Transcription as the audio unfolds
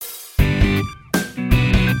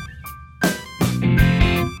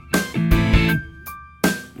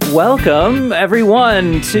Welcome,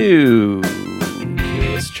 everyone, to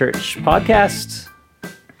Curious Church Podcast.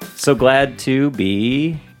 So glad to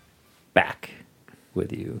be back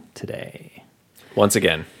with you today. Once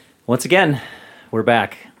again, we're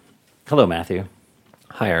back. Hello, Matthew.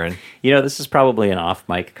 Hi, Aaron. You know, this is probably an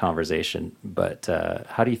off-mic conversation, but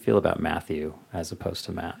how do you feel about Matthew as opposed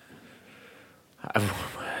to Matt?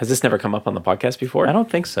 Has this never come up on the podcast before? I don't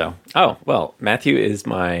think so. Oh, well, Matthew is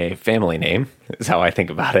my family name, is how I think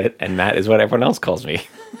about it, and Matt is what everyone else calls me.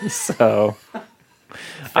 So,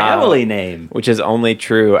 Family name. which is only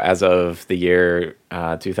true as of the year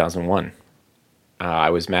 2001. I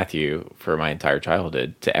was Matthew for my entire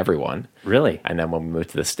childhood to everyone. Really? And then when we moved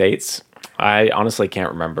to the States, I honestly can't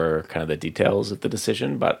remember kind of the details of the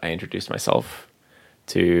decision, but I introduced myself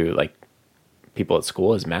to like people at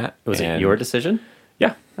school as Matt. Was it your decision?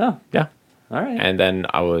 Yeah. Oh, Yeah. all right. And then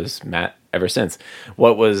I was Matt ever since.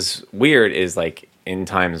 What was weird is like in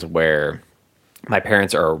times where my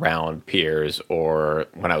parents are around peers or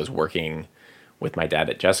when I was working with my dad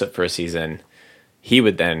at Jessup for a season, he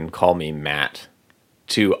would then call me Matt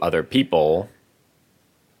to other people,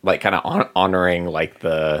 like kind of honoring like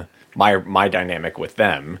my dynamic with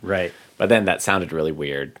them. Right. But then that sounded really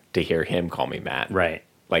weird to hear him call me Matt. Right.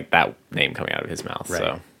 Like that name coming out of his mouth. Right.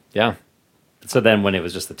 So, yeah. So then when it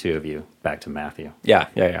was just the two of you, back to Matthew. Yeah.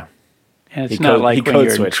 And it's He not code- like he when code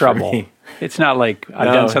you're in switched for trouble. me. It's not like I've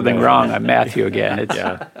No, done something no. wrong. I'm Matthew again. It's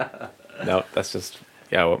No, that's just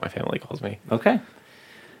what my family calls me. Okay.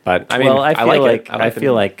 But I mean, Well, I feel like it. I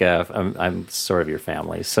feel like I'm sort of your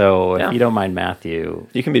family. So Yeah. if you don't mind, Matthew,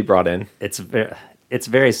 you can be brought in. it's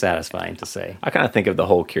very satisfying to say. I kind of think of the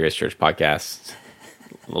whole Curious Church podcast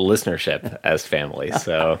listenership as family,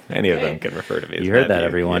 so any of them can refer to me as You heard that, Matthew.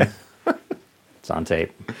 everyone. Yeah. It's on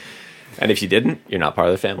tape. And if you didn't, you're not part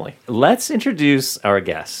of the family. Let's introduce our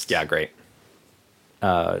guest. Yeah, great.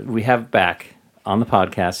 We have back on the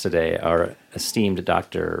podcast today our esteemed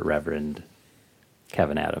Dr. Reverend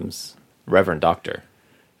Kevin Adams. Reverend Doctor.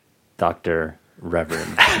 Dr.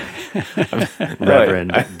 Reverend.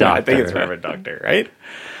 Reverend Doctor. I think it's Reverend Doctor, right?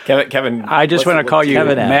 Kevin. I just want to call you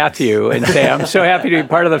Kevin Adams. Matthew and say I'm so happy to be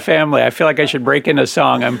part of the family. I feel like I should break into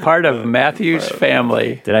song. I'm part of Matthew's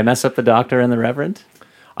family. Did I mess up the doctor and the Reverend?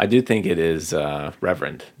 I do think it is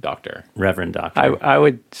Reverend Doctor. Reverend Doctor. I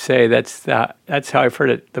would say that's how I've heard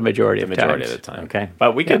it the majority The of majority times. of the time. Okay.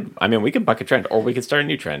 But we could, we could buck a trend, or we could start a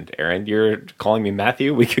new trend. Aaron, you're calling me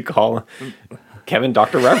Matthew. We could call Kevin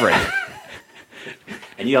Dr. Reverend.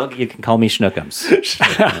 And you can call me Schnookums.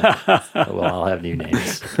 We'll all have new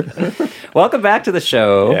names. Welcome back to the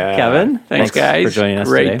show, Yeah. Kevin. Thanks, guys. for joining us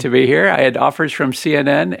Great today. to be here. I had offers from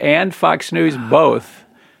CNN and Fox News both,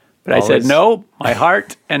 but I said Always. no. My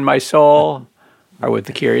heart and my soul are with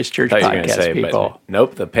the Curious Church I thought you were gonna podcast say, but people.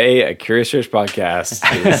 nope, the pay at Curious Church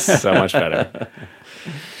podcast is so much better.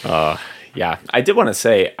 Yeah, I did want to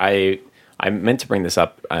say I meant to bring this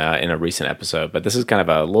up in a recent episode, but this is kind of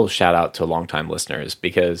a little shout out to longtime listeners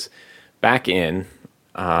because back in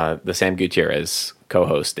the Sam Gutierrez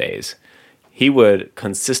co-host days, he would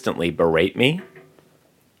consistently berate me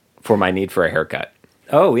for my need for a haircut.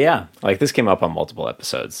 Oh, yeah. Like this came up on multiple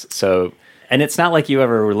episodes. So And it's not like you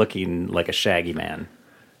ever were looking like a shaggy man.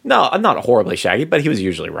 no, I'm not horribly shaggy, but he was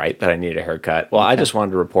usually right that I needed a haircut. Well, I just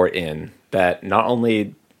wanted to report in that not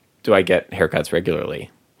only do I get haircuts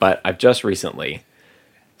regularly, but I've just recently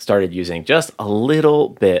started using just a little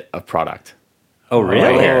bit of product. Oh,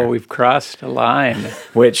 really? Oh, we've crossed a line.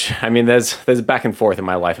 Which, there's a back and forth in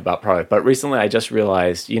my life about product. But recently I just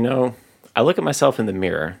realized, I look at myself in the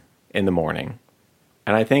mirror in the morning,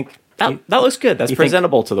 and I think, that looks good. That's you think-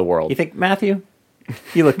 presentable to the world. You think, Matthew,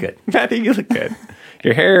 you look good. Matthew, you look good.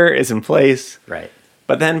 Your hair is in place. Right.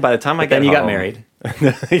 But then by the time I get Then you got home- married.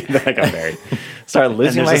 Then I got married. Started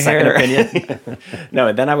losing And my there's a second hair. opinion. No,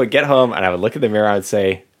 and then I would get home and I would look at the mirror. I would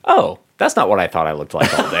say, "Oh, that's not what I thought I looked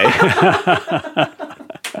like all day."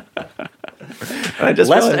 And I just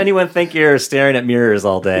Lest realized- anyone think you're staring at mirrors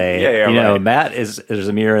all day. Yeah, right. Matt there's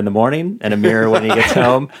a mirror in the morning and a mirror when he gets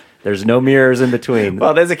home. There's no mirrors in between.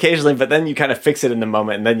 well, there's occasionally, but then you kind of fix it in the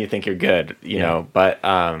moment, and then you think you're good, you know. But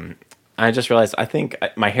I just realized I think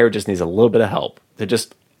my hair just needs a little bit of help to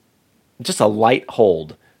just a light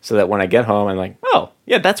hold, so that when I get home, I'm like, "Oh,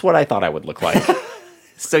 yeah, that's what I thought I would look like."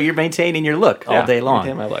 So you're maintaining your look all day long.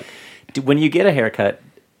 Maintain my look. When you get a haircut,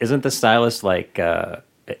 isn't the stylist like,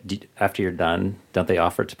 after you're done, don't they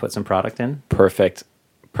offer to put some product in? Perfect,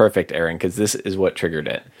 Aaron, because this is what triggered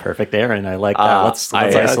it. Perfect, Aaron. I like that. Let's I-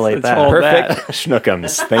 isolate let's that. hold Perfect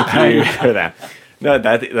schnookums. Thank you for that. No,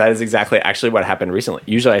 that is exactly actually what happened recently.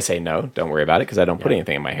 Usually I say no, don't worry about it, because I don't put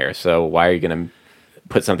anything in my hair. So why are you going to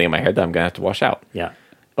put something in my hair that I'm going to have to wash out? Yeah.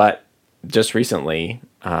 But just recently,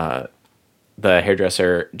 the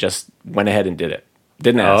hairdresser just went ahead and did it.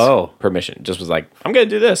 Didn't ask permission. Just was like, I'm going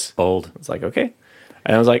to do this. Bold. It's like, okay.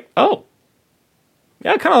 And I was like, oh,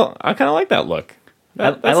 yeah, I kind of like that look. I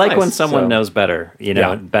like nice. when someone So, knows better,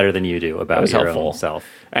 better than you do about was your helpful. own self.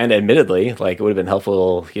 And admittedly, like it would have been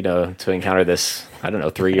helpful, to encounter this, I don't know,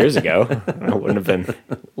 3 years ago. I wouldn't have been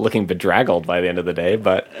looking bedraggled by the end of the day,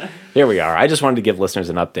 but here we are. I just wanted to give listeners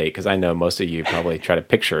an update because I know most of you probably try to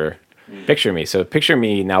picture me. So picture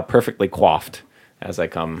me now perfectly coiffed as I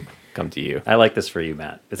come to you. I like this for you,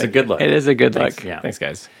 Matt. It's a good look. It is a good Thanks. look. Yeah. Thanks,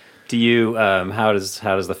 guys. Do you? How does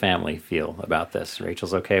the family feel about this?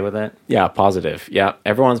 Rachel's okay with it? Yeah, positive. Yeah,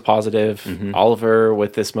 everyone's positive. Oliver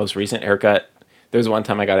with this most recent haircut. There was one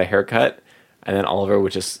time I got a haircut, and then Oliver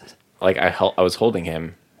would just like I was holding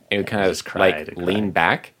him, and he would kind of Just cried. lean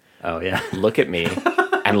back, Oh yeah. look at me,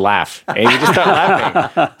 and laugh, and he would just start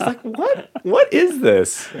laughing. It's like, what? What is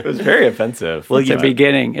this? It was very offensive. It's a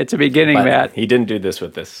beginning. It's a beginning, But Matt. he didn't do this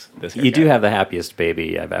with this. You do have the happiest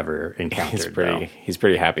baby I've ever encountered. He's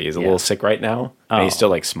pretty happy. He's a little sick right now, and he's still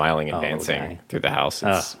like smiling and dancing okay. through the house.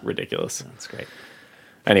 It's ridiculous. That's great.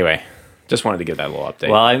 Anyway, just wanted to give that little update.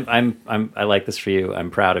 Well, I like this for you. I'm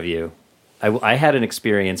proud of you. I had an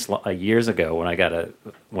experience years ago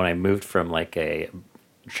when I moved from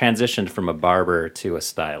transitioned from a barber to a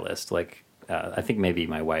stylist. I think maybe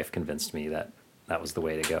my wife convinced me that was the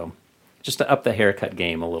way to go, just to up the haircut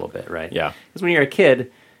game a little bit, right? Yeah. Because when you're a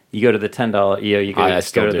kid, you go to the $10.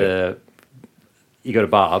 You go to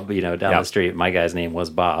Bob, down the street. My guy's name was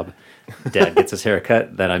Bob. Dad gets his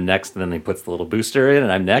haircut, then I'm next, and then he puts the little booster in,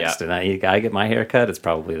 and I'm next, and I get my haircut. It's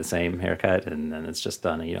probably the same haircut, and then it's just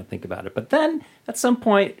done, and you don't think about it. But then, at some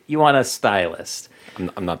point, you want a stylist.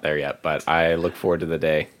 I'm not there yet, but I look forward to the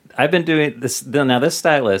day. I've been doing this. Now, this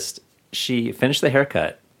stylist, she finished the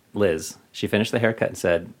haircut, Liz. She finished the haircut and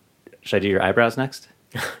said, "Should I do your eyebrows next?"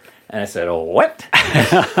 And I said, "Oh, what?"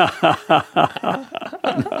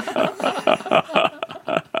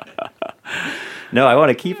 No, I want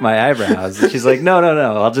to keep my eyebrows. And she's like, no,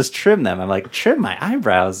 I'll just trim them. I'm like, trim my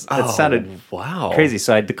eyebrows? That sounded crazy.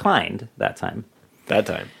 So I declined that time.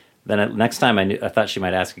 Then next time I thought she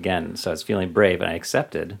might ask again. So I was feeling brave and I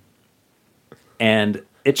accepted. And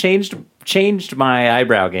it changed my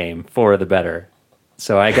eyebrow game for the better.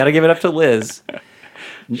 So I got to give it up to Liz.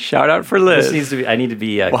 Shout out for Liz. This needs to be. I need to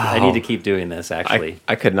be. I need to keep doing this. Actually,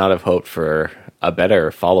 I could not have hoped for a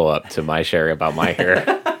better follow up to my sharing about my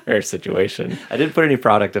hair situation. I didn't put any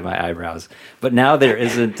product in my eyebrows, but now there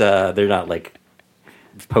isn't. They're not like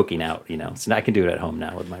poking out. So I can do it at home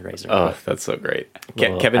now with my razor. Oh, that's so great.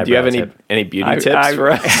 Little Kevin, do you have eyebrow any beauty tips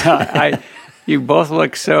for us? You both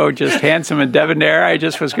look so just handsome and debonair. I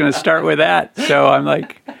just was going to start with that. So I'm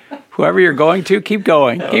like, whoever you're going to, keep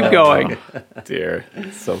going. Keep going. Dear,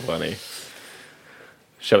 it's so funny.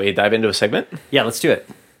 Shall we dive into a segment? Yeah, let's do it.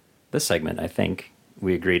 This segment, I think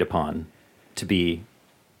we agreed upon to be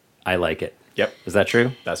I Like It. Yep. Is that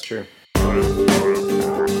true? That's true.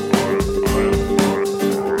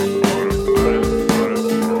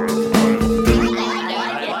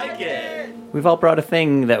 We've all brought a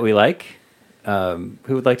thing that we like. Who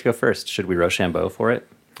would like to go first? Should we Rochambeau for it?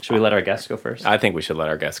 Should we let our guests go first? I think we should let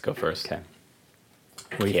our guests go first. Okay.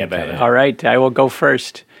 What do you think, Kevin? All right, I will go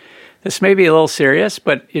first. This may be a little serious,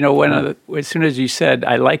 but as soon as you said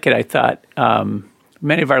I like it, I thought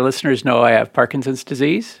many of our listeners know I have Parkinson's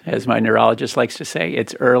disease, as my neurologist likes to say.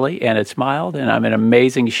 It's early and it's mild, and I'm in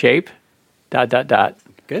amazing shape. ...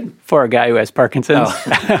 Good. For a guy who has Parkinson's.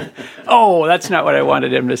 Oh, that's not what I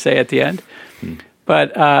wanted him to say at the end.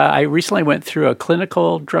 But I recently went through a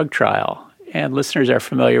clinical drug trial, and listeners are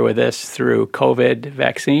familiar with this through COVID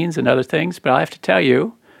vaccines and other things. But I have to tell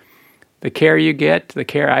you, the care you get, the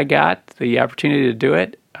care I got, the opportunity to do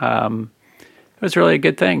it, it was really a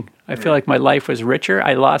good thing. I feel like my life was richer.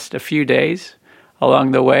 I lost a few days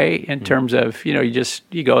along the way in terms of,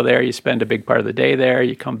 you go there, you spend a big part of the day there,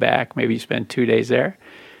 you come back, maybe you spend 2 days there.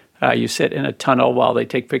 You sit in a tunnel while they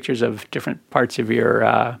take pictures of different parts of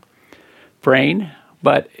your brain.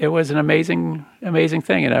 But it was an amazing, amazing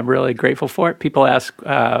thing, and I'm really grateful for it. People ask,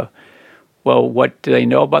 well, what do they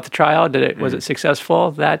know about the trial? Was it successful?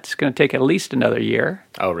 That's going to take at least another year.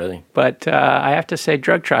 Oh, really? But I have to say,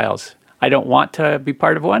 drug trials, I don't want to be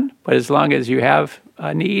part of one, but as long as you have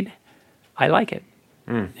a need, I like it.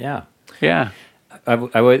 Yeah. Yeah. I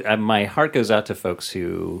would. My heart goes out to folks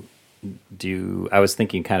who do. I was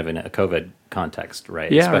thinking kind of in a COVID context,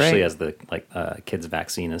 right? Yeah, especially right. as the kids'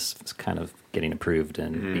 vaccine is kind of getting approved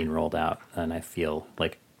and being rolled out, and I feel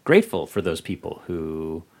like grateful for those people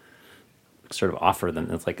who sort of offer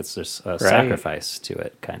them. It's like it's just a sacrifice to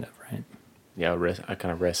it, kind of, right? a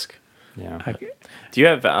kind of risk. Yeah. Do you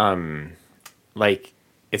have like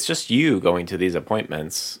it's just you going to these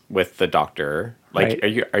appointments with the doctor? Like,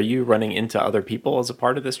 right. are you running into other people as a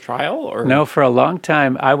part of this trial? Or no? For a long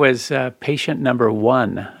time, I was patient number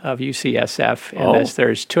 1 of UCSF, and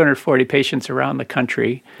there's 240 patients around the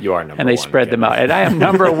country. You are number 1, and they spread them out, and I am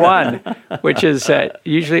number 1, which is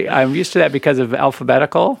usually I'm used to that because of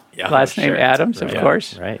alphabetical last name Adams, of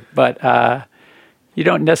course. Right. But you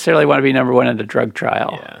don't necessarily want to be number 1 in the drug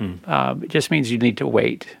trial. Yeah. It just means you need to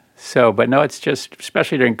wait. So, but no, it's just,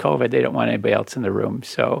 especially during COVID, they don't want anybody else in the room.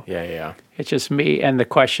 So it's just me and the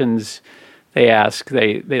questions they ask.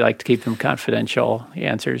 They like to keep them confidential. The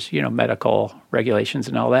answers, medical regulations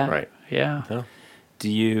and all that. Right. Yeah.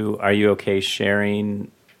 Are you okay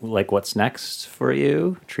sharing like what's next for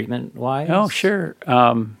you treatment wise? Oh, sure.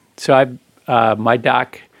 So my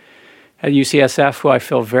doc at UCSF, who I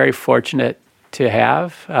feel very fortunate to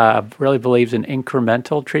have, really believes in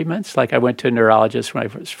incremental treatments. Like I went to a neurologist when I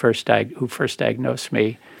was who first diagnosed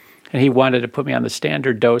me, and he wanted to put me on the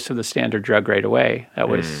standard dose of the standard drug right away. That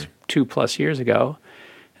was 2+ years ago.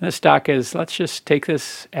 And this doc is, let's just take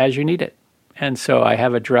this as you need it. And so I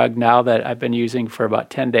have a drug now that I've been using for about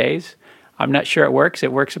 10 days. I'm not sure it works.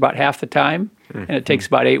 It works about half the time, and it takes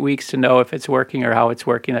about 8 weeks to know if it's working or how it's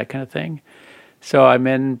working, that kind of thing. So I'm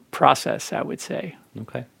in process, I would say.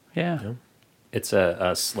 Okay. Yeah. It's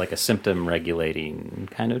like a symptom regulating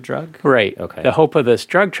kind of drug? Right. Okay. The hope of this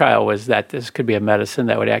drug trial was that this could be a medicine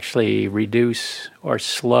that would actually reduce or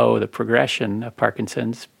slow the progression of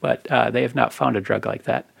Parkinson's, but they have not found a drug like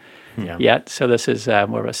that yet. So this is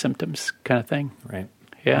more of a symptoms kind of thing. Right.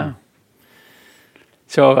 Yeah.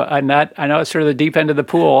 So I know it's sort of the deep end of the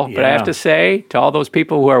pool, but I have to say to all those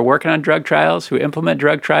people who are working on drug trials, who implement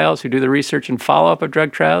drug trials, who do the research and follow-up of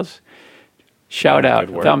drug trials, shout out,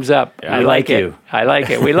 thumbs up. Yeah, I like you. I like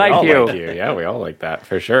it. We like you. Like you. Yeah, we all like that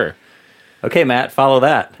for sure. Okay, Matt, follow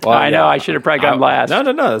that. Well, I know I should have probably gone last.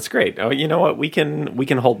 No, that's great. Oh, you know what? We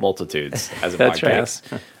can hold multitudes as a that's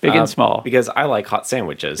podcast, right. Big and small. Because I like hot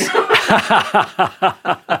sandwiches. So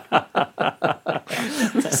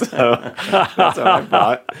that's what I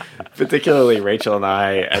bought. Particularly Rachel and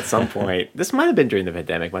I, at some point, this might have been during the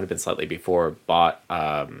pandemic, might have been slightly before, bought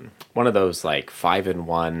one of those like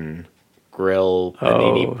 5-in-1 grill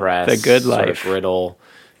panini press, the good sort life of griddle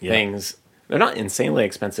things. They're not insanely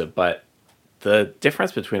expensive, but the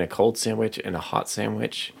difference between a cold sandwich and a hot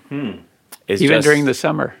sandwich is even just, during the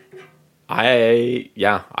summer. I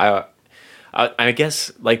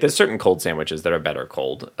guess like there's certain cold sandwiches that are better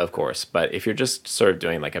cold, of course, but if you're just sort of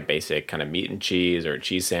doing like a basic kind of meat and cheese or a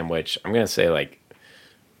cheese sandwich, I'm gonna say like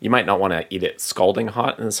you might not want to eat it scalding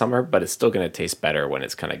hot in the summer, but it's still going to taste better when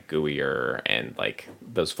it's kind of gooier and like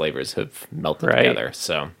those flavors have melted together.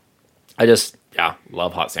 So I just,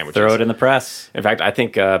 love hot sandwiches. Throw it in the press. In fact, I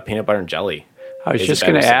think peanut butter and jelly. I was just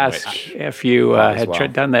going to ask if you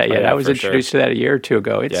had done that yet. I was introduced to that a year or two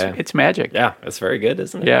ago. It's magic. Yeah, it's very good,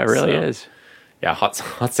 isn't it? Yeah, it really is. Yeah,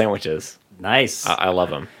 hot sandwiches. Nice. I love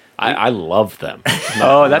them. I love them.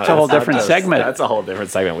 Oh, that's a whole different segment. That's a whole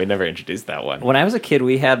different segment. We never introduced that one. When I was a kid,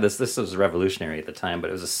 we had this. This was revolutionary at the time,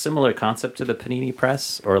 but it was a similar concept to the panini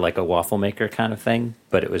press or like a waffle maker kind of thing.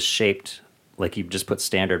 But it was shaped like you just put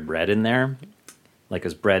standard bread in there, like it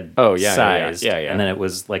was bread sized. Yeah. And then it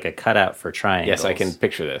was like a cutout for triangles. Yes, I can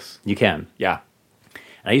picture this. You can. Yeah.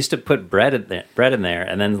 And I used to put bread in there,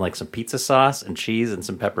 and then like some pizza sauce and cheese and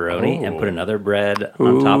some pepperoni, and put another bread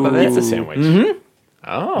on top of it. Pizza sandwich. Mm-hmm.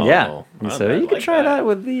 Oh, yeah. So you could try that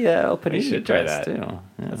with the panini. should try that too. Yeah.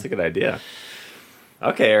 That's a good idea.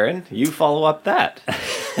 Okay, Aaron, you follow up that.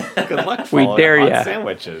 Good luck following we dare hot ya.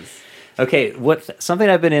 sandwiches. Okay, something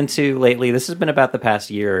I've been into lately. This has been about the past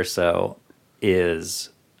year or so. Is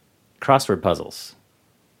crossword puzzles.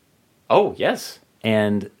 Oh yes,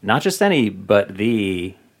 and not just any, but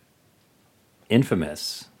the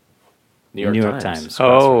infamous New York Times.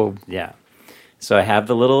 Oh yeah. So I have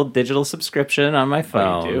the little digital subscription on my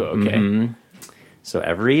phone. Oh, you do? Okay. Mm-hmm. So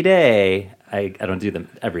every day, I don't do them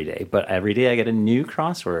every day, but every day I get a new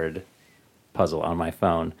crossword puzzle on my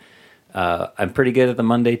phone. I'm pretty good at the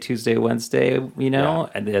Monday, Tuesday, Wednesday,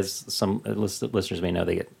 and as some listeners may know,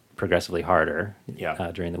 they get progressively harder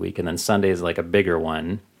during the week. And then Sunday is like a bigger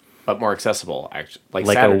one. But more accessible, actually. Like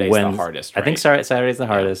Saturday's the hardest, right? I think Saturday's the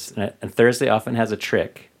hardest, and Thursday often has a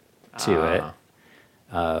trick to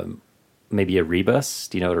it. Maybe a rebus.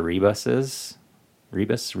 Do you know what a rebus is?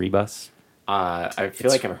 Rebus? I feel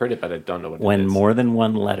like I've heard it, but I don't know what it is. When more than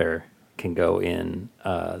one letter can go in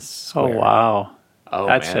a square. Oh, wow. Oh,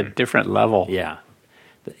 that's man. a different level. Yeah.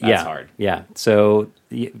 That's hard. Yeah. So,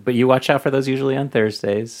 but you watch out for those usually on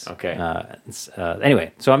Thursdays. Okay.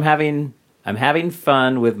 Anyway, so I'm having I'm having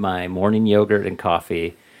fun with my morning yogurt and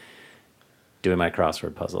coffee, doing my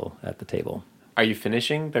crossword puzzle at the table. Are you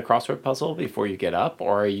finishing the crossword puzzle before you get up,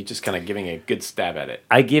 or are you just kind of giving a good stab at it?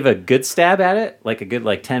 I give a good stab at it, like a good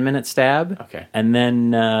 10-minute stab. Okay. And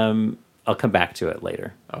then I'll come back to it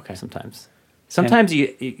later. Okay. Sometimes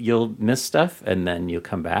you'll miss stuff, and then you'll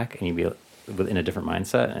come back, and you'll be in a different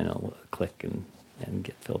mindset, and it'll click and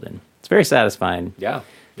get filled in. It's very satisfying. Yeah.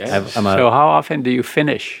 So how often do you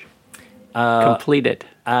finish? Complete it?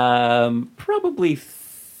 Probably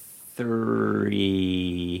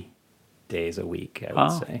 3 days a week, I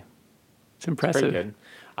would say. It's impressive. Pretty good.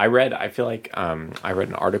 I read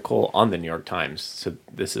an article on the New York Times. So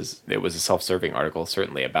it was a self-serving article,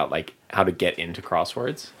 certainly, about how to get into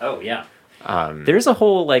crosswords. Oh yeah. There's a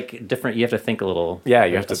whole different. You have to think a little. Yeah,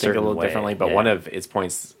 you have to think a little way. differently. But one of its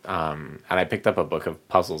points, and I picked up a book of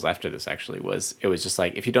puzzles after this. Actually, it was just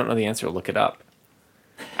if you don't know the answer, look it up.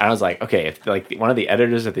 And I was like, okay, if one of the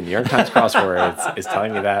editors of the New York Times crosswords is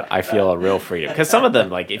telling me that, I feel a real freedom, because some of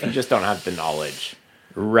them, if you just don't have the knowledge,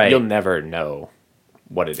 right, you'll never know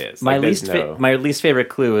what it is. My least favorite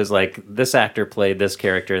clue is this actor played this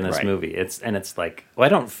character in this movie. It's I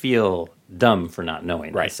don't feel dumb for not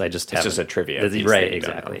knowing this. I just it's just a trivia. Right,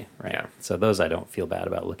 exactly. Right. Yeah. So those I don't feel bad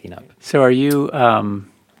about looking up. So are you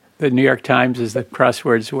the New York Times is the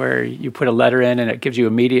crosswords where you put a letter in and it gives you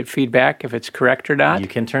immediate feedback if it's correct or not? You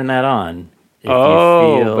can turn that on.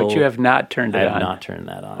 But you have not turned it on. I have not turned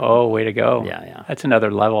that on. Oh, way to go. Yeah. That's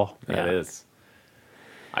another level. Yeah. It is.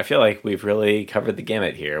 I feel like we've really covered the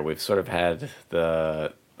gamut here. We've sort of had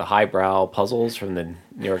the highbrow puzzles from the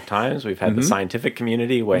New York Times. We've had the scientific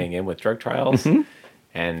community weighing in with drug trials,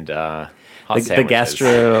 and the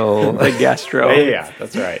gastro. The gastro. Yeah,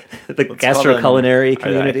 that's right. The gastro-culinary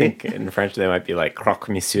community. I think in French they might be croque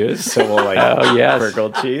monsieur. So we'll for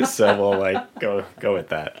grilled cheese. So we'll go with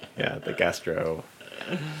that. Yeah, the gastro,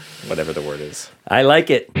 whatever the word is. I like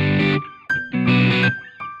it.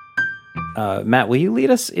 Matt, will you lead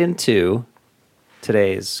us into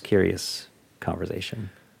today's curious conversation?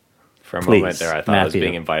 For a moment there, I thought I was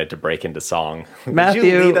being invited to break into song. Matthew,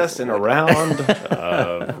 would you lead us in a round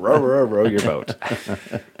of row your boat?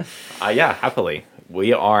 Happily.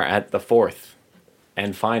 We are at the fourth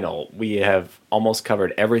and final. We have almost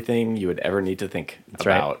covered everything you would ever need to think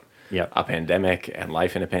about a pandemic and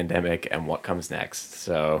life in a pandemic and what comes next.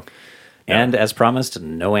 So, and as promised,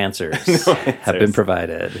 no answers have been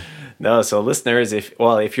provided. No, so listeners, if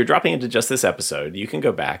you're dropping into just this episode, you can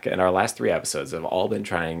go back, and our last 3 episodes have all been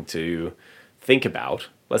trying to think about,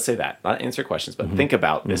 let's say that, not answer questions, but think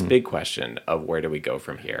about this big question of where do we go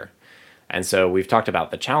from here? And so we've talked about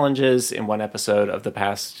the challenges in one episode of the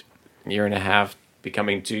past year and a half,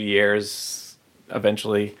 becoming 2 years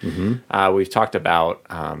eventually. We've talked about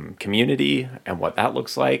community and what that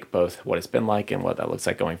looks like, both what it's been like and what that looks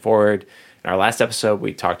like going forward. In our last episode,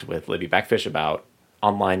 we talked with Libby Backfish about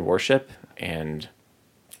online worship and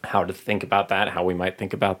how to think about that, how we might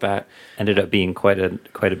think about that. Ended up being quite a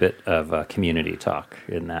bit of community talk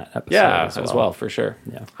in that episode. Yeah, as well, for sure.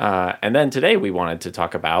 Yeah. And then today we wanted to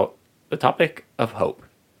talk about the topic of hope.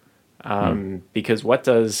 Because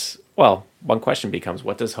one question becomes,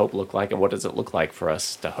 what does hope look like, and what does it look like for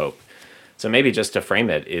us to hope? So maybe just to frame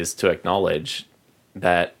it is to acknowledge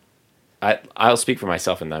that I'll speak for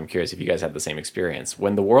myself, and I'm curious if you guys had the same experience.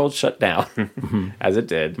 When the world shut down, as it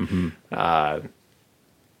did, I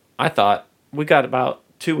thought we got about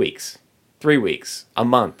 2 weeks, 3 weeks, a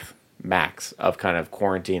month max of kind of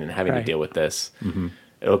quarantine and having to deal with this.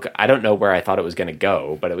 I don't know where I thought it was going to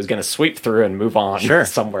go, but it was going to sweep through and move on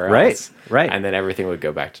somewhere else. Right. And then everything would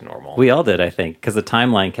go back to normal. We all did, I think, because the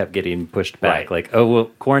timeline kept getting pushed back.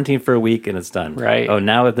 Quarantine for a week and it's done. Right. Oh,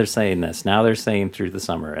 now they're saying this. Now they're saying through the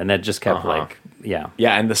summer. And that just kept Yeah,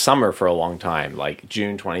 and the summer for a long time,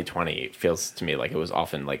 June 2020, feels to me like it was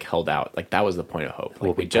often held out. That was the point of hope.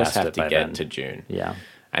 We just have to get to June. Yeah.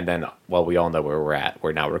 And then, we all know where we're at.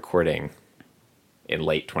 We're now recording in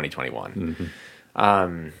late 2021.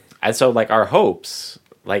 And so our hopes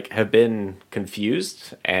have been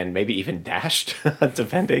confused and maybe even dashed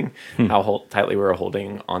depending how tightly we were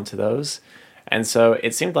holding onto those. And so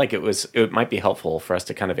it seemed like it might be helpful for us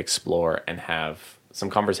to kind of explore and have some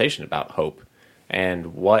conversation about hope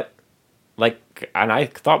and and I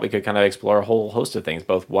thought we could kind of explore a whole host of things,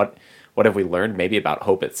 both what have we learned maybe about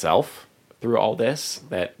hope itself through all this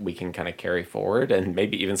that we can kind of carry forward, and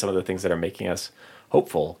maybe even some of the things that are making us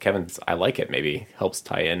hopeful. Kevin's I Like It maybe helps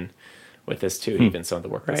tie in with this too, even some of the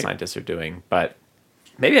work that scientists are doing. But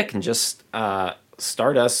maybe I can just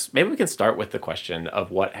maybe we can start with the question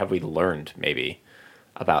of what have we learned maybe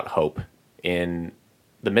about hope in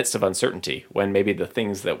the midst of uncertainty, when maybe the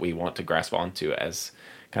things that we want to grasp onto as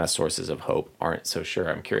kind of sources of hope aren't so sure.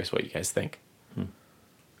 I'm curious what you guys think.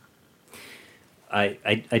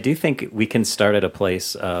 I do think we can start at a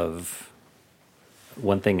place of,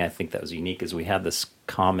 one thing I think that was unique is we had a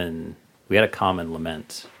common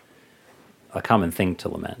lament, a common thing to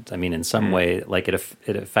lament. I mean, in some way, like it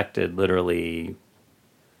affected literally,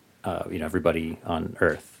 everybody on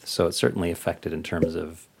earth. So it certainly affected in terms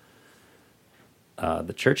of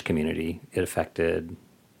the church community. It affected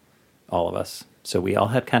all of us. So we all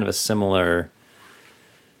had kind of a similar.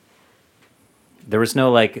 There was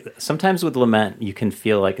no sometimes with lament you can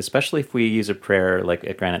feel like, especially if we use a prayer like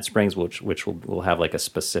at Granite Springs, which will have like a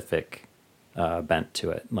specific bent to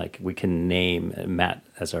it. Like we can name, Matt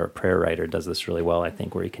as our prayer writer does this really well, I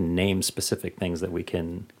think, where he can name specific things that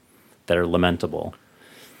that are lamentable,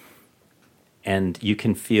 and you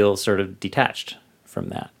can feel sort of detached from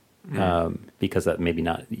that because that maybe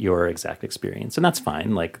not your exact experience, and that's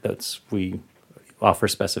fine. Like we offer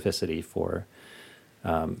specificity for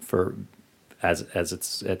as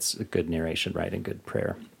it's a good narration, right, and good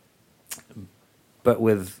prayer. But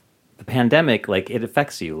with the pandemic, like it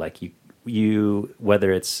affects you, like you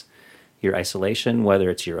whether it's your isolation,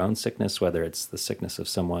 whether it's your own sickness, whether it's the sickness of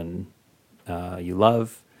someone you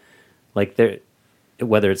love, like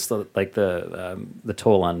whether it's the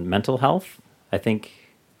toll on mental health. I think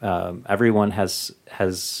everyone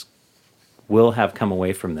will have come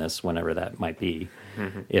away from this, whenever that might be,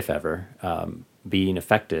 if ever, being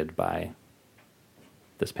affected by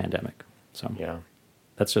this pandemic. So yeah,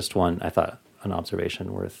 that's just an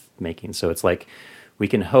observation worth making. So it's like we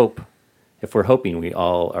can hope, if we're hoping, we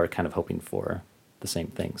all are kind of hoping for the same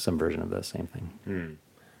thing, some version of the same thing.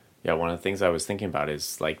 Yeah, one of the things I was thinking about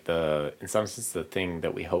is like in some sense, the thing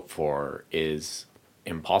that we hope for is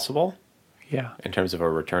impossible. Yeah. In terms of a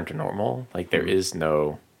return to normal, like there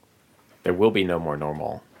will be no more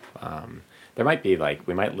normal. There might be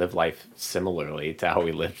we might live life similarly to how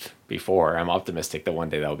we lived before. I'm optimistic that one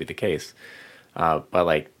day that will be the case.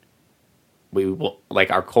 But we will,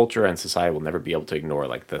 our culture and society will never be able to ignore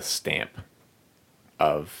the stamp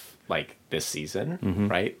of this season,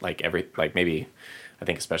 right? Maybe I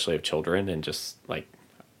think especially of children, and just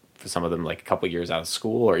for some of them a couple of years out of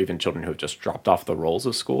school, or even children who have just dropped off the rolls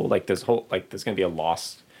of school. There's going to be a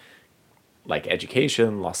lost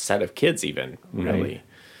education, lost set of kids even, really.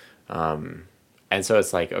 And so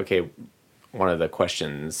it's okay, one of the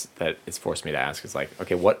questions that it's forced me to ask is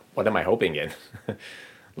okay, what am I hoping in?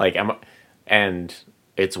 And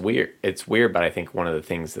it's weird, but I think one of the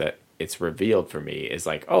things that it's revealed for me is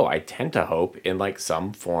I tend to hope in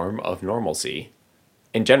some form of normalcy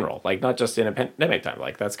in general, not just in a pandemic time.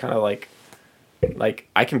 That's kind of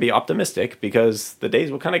I can be optimistic because the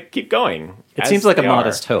days will kind of keep going. It seems like a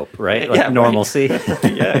modest hope, right? Normalcy.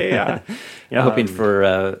 Right. Yeah. Hoping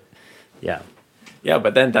for, Yeah,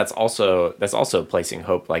 but then that's also placing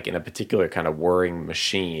hope in a particular kind of whirring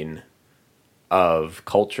machine of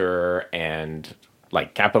culture and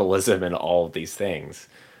capitalism and all of these things.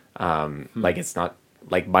 It's not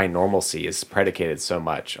my normalcy is predicated so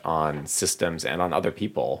much on systems and on other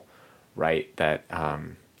people, right? That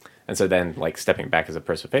and so then stepping back as a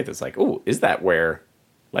person of faith, it's oh, is that where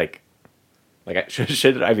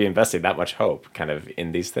should I be investing that much hope kind of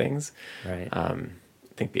in these things? Right. I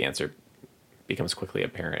think the answer becomes quickly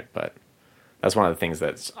apparent, but that's one of the things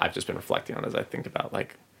that I've just been reflecting on as I think about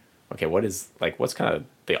okay, what's kind of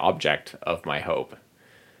the object of my hope?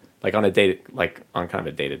 On kind of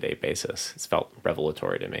a day-to-day basis. It's felt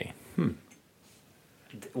revelatory to me.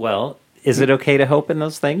 Well, is it okay to hope in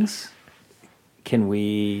those things?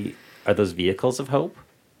 Are those vehicles of hope?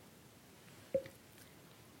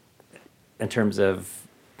 In terms of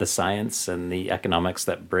the science and the economics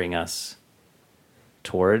that bring us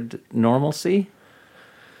toward normalcy?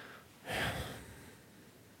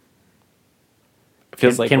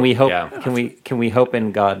 Feels can we hope? Yeah. Can we hope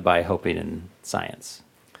in God by hoping in science?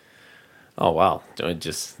 Oh wow! You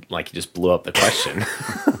just blew up the question.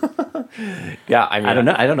 Yeah, I mean,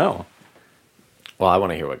 I don't know. Well, I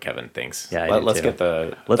want to hear what Kevin thinks. Yeah, let's get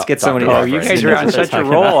somebody. Oh, you guys are on such a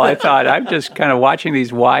roll. I thought I'm just kind of watching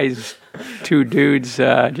these wise two dudes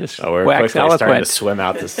just we're wax eloquent. Starting to swim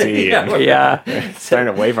out to sea. Yeah,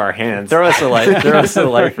 starting to wave our hands. Throw us a light. Throw us a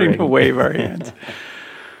light ring. To wave our hands.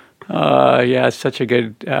 Yeah, such a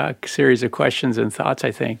good series of questions and thoughts,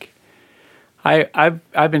 I think.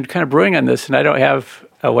 I've been kind of brewing on this, and I don't have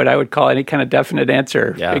what I would call any kind of definite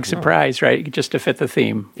answer. Yeah. Big surprise, right? Just to fit the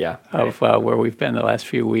theme of where we've been the last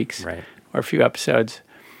few weeks or a few episodes.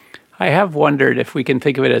 I have wondered if we can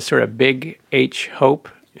think of it as sort of big H hope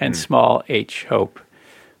and small h hope.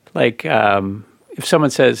 if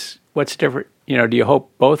someone says, what's different, do you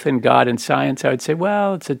hope both in God and science? I would say,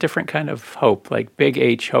 well, it's a different kind of hope. Like big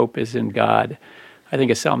H hope is in God. I think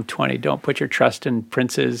of Psalm 20, don't put your trust in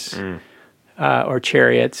princes or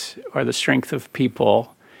chariots or the strength of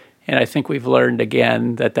people. And I think we've learned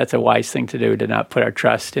again that that's a wise thing to do, to not put our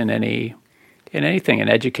trust in anything, an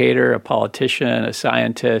educator, a politician, a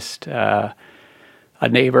scientist, a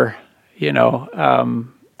neighbor,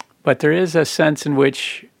 But there is a sense in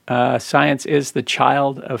which science is the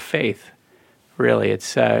child of faith, really.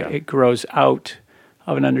 It grows out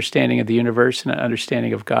of an understanding of the universe and an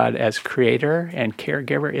understanding of God as creator and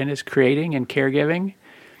caregiver in his creating and caregiving.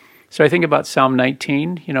 So I think about Psalm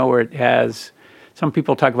 19, where it has, some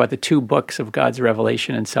people talk about the two books of God's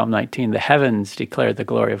revelation in Psalm 19. The heavens declare the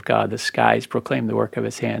glory of God. The skies proclaim the work of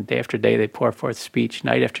his hand. Day after day they pour forth speech.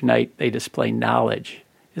 Night after night they display knowledge.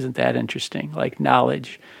 Isn't that interesting? Like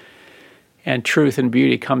knowledge and truth and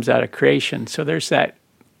beauty comes out of creation. So there's that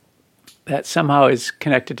somehow is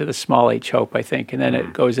connected to the small h hope, I think. And then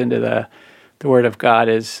it goes into the word of God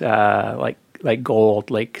is like gold,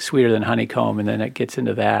 like sweeter than honeycomb, and then it gets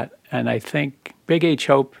into that. And I think big H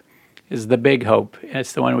hope is the big hope, and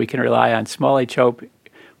it's the one we can rely on. Small h hope, we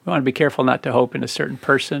want to be careful not to hope in a certain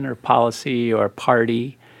person or policy or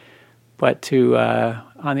party, but to,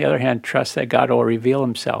 on the other hand, trust that God will reveal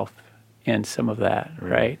himself in some of that,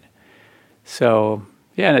 right? So,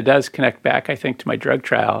 yeah, and it does connect back, I think, to my drug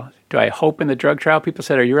trial. Do I hope in the drug trial? People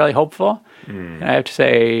said, are you really hopeful? And I have to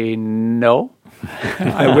say, no.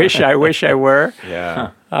 I wish I were.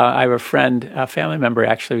 Yeah. I have a friend, a family member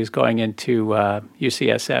actually, who's going into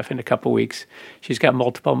UCSF in a couple weeks. She's got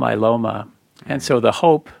multiple myeloma. And so the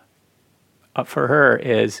hope for her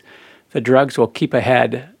is the drugs will keep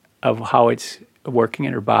ahead of how it's working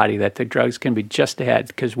in her body, that the drugs can be just ahead,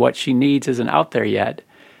 because what she needs isn't out there yet.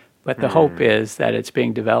 But the hope is that it's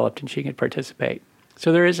being developed and she can participate.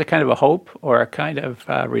 So there is a kind of a hope or a kind of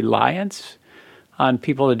reliance on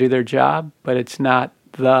people to do their job, but it's not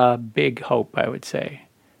the big hope, I would say.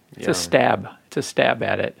 It's a stab. It's a stab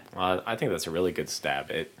at it. Well, I think that's a really good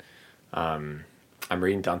stab. I'm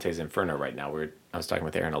reading Dante's Inferno right now. I was talking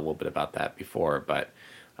with Aaron a little bit about that before, but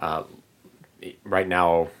right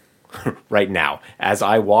now, as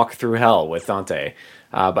I walk through hell with Dante,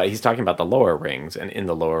 but he's talking about the lower rings, and in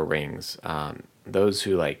the lower rings, those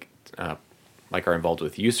who are involved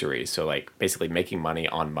with usury, so like basically making money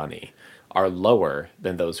on money, are lower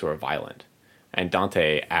than those who are violent. And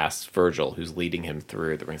Dante asks Virgil, who's leading him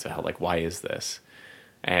through the rings of hell, why is this?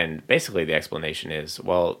 And basically the explanation is,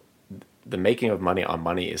 well, the making of money on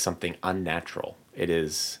money is something unnatural. It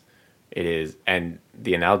is, and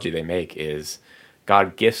the analogy they make is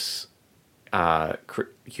God gifts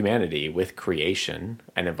humanity with creation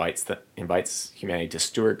and invites humanity to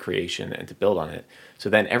steward creation and to build on it. So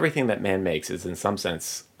then everything that man makes is, in some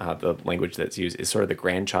sense, the language that's used is sort of the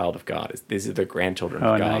grandchild of God. These are the grandchildren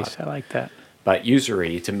of God. Oh, nice. I like that. But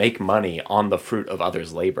usury, to make money on the fruit of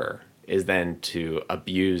others' labor, is then to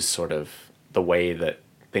abuse sort of the way that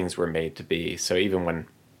things were made to be. So even when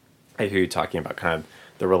I hear you talking about kind of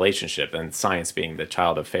the relationship and science being the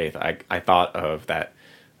child of faith, I thought of that.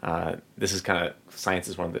 This is kind of, science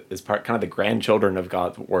is kind of the grandchildren of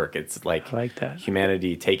God's work. It's like that.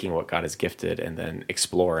 Humanity taking what God has gifted and then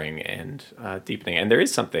exploring and deepening. And there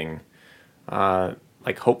is something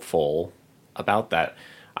hopeful about that.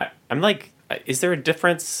 I'm like, is there a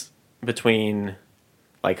difference between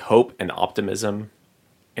hope and optimism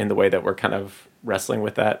in the way that we're kind of wrestling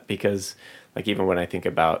with that? Because even when I think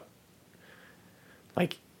about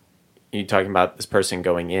you talking about this person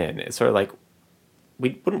going in, it's sort of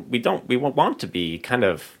we want to be kind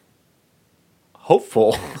of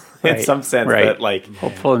hopeful in some sense, that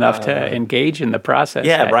hopeful enough to engage in the process.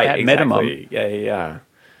 Yeah, at exactly. minimum. Yeah.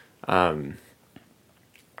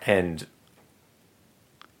 And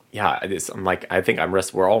yeah, I think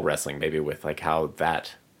we're all wrestling maybe with how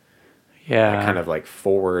that kind of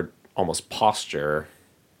forward almost posture,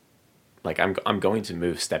 I'm going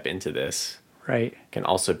to step into this, right, can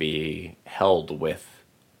also be held with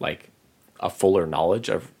a fuller knowledge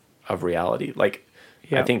of reality.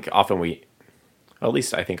 I think often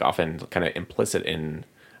often kind of implicit in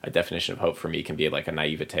a definition of hope for me can be a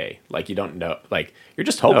naivete. You don't know, you're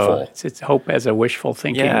just hopeful. It's hope as a wishful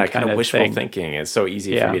thinking. Yeah, kind of wishful thing. thinking. It's so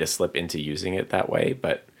easy for me to slip into using it that way.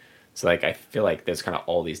 But so I feel there's kind of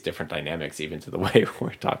all these different dynamics even to the way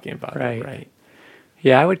we're talking about it. Right.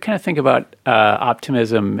 Yeah, I would kind of think about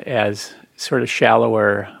optimism as sort of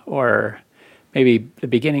shallower, or maybe the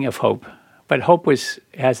beginning of hope. But hope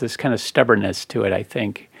has this kind of stubbornness to it, I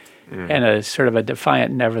think, and a sort of a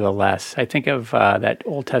defiant nevertheless. I think of that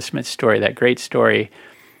Old Testament story, that great story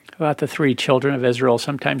about the 3 children of Israel,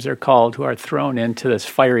 sometimes they're called, who are thrown into this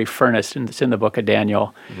fiery furnace, and it's in the book of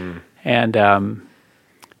Daniel. Mm-hmm. And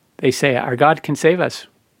they say, our God can save us.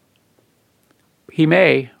 He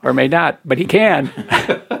may or may not, but he can.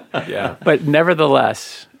 Yeah. But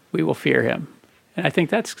nevertheless, we will fear him. And I think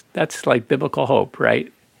that's like biblical hope,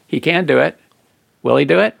 right? He can do it. Will he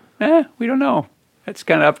do it? We don't know. That's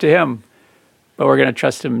kind of up to him. But we're going to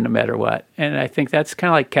trust him no matter what. And I think that's kind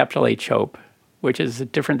of like capital H hope, which is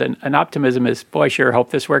different than an optimism is, boy, sure, hope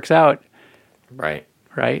this works out. Right.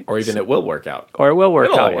 Right. Or even it will work out. Or it will work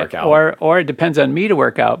It'll out. Work out. Or it depends on me to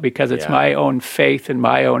work out because it's my own faith and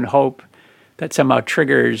my own hope that somehow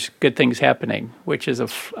triggers good things happening, which is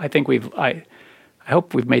I think I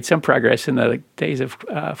hope we've made some progress in the days of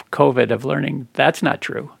COVID of learning that's not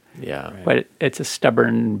true. Yeah. Right. But it's a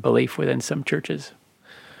stubborn belief within some churches.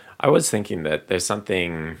 I was thinking that there's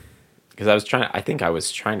something, because I think I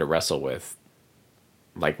was trying to wrestle with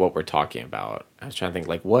like what we're talking about. I was trying to think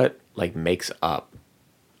like what like makes up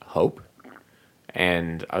hope.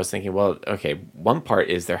 And I was thinking, well, okay, one part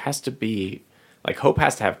is there has to be, like, hope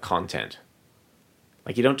has to have content.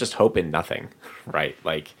 Like, you don't just hope in nothing, right?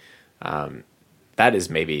 Like, that is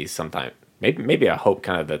maybe sometimes, maybe a hope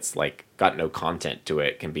kind of that's, like, got no content to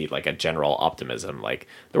it can be, like, a general optimism. Like,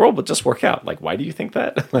 the world will just work out. Like, why do you think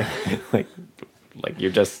that? like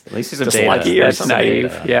you're just, at least just lucky or something.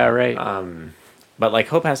 Naive. Yeah, right. But like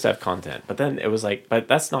hope has to have content. But then it was like, but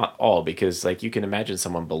that's not all, because like you can imagine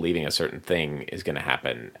someone believing a certain thing is going to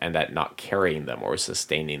happen and that not carrying them or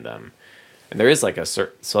sustaining them. And there is like a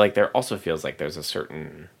certain, so like there also feels like there's a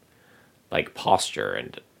certain like posture.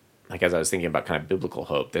 And like as I was thinking about kind of biblical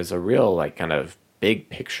hope, there's a real like kind of big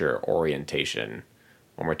picture orientation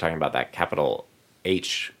when we're talking about that capital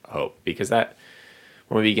H hope, because that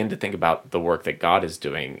when we begin to think about the work that God is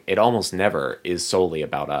doing, it almost never is solely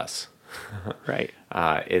about us. Right.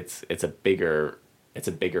 It's a bigger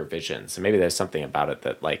vision. So maybe there's something about it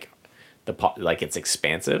that like it's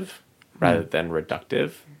expansive rather than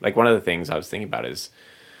reductive. Like one of the things I was thinking about is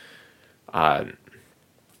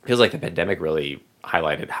feels like the pandemic really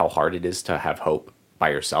highlighted how hard it is to have hope by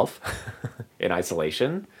yourself in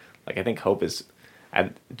isolation. Like I think hope is,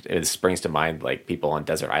 and it springs to mind like people on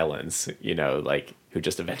desert islands, you know, like who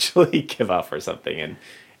just eventually give up or something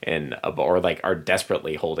or like are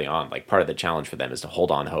desperately holding on. Like part of the challenge for them is to hold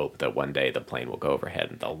on hope that one day the plane will go overhead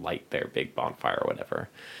and they'll light their big bonfire or whatever.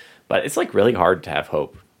 But it's like really hard to have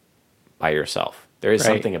hope by yourself. There is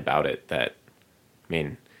something about it that, I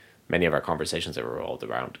mean, many of our conversations are revolved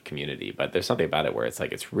around community, but there's something about it where it's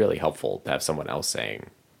like, it's really helpful to have someone else saying,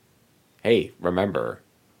 hey, remember,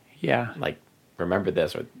 like remember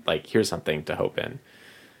this, or like, here's something to hope in.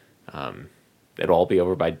 It'll all be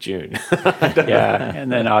over by June.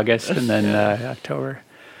 And then August, and then October.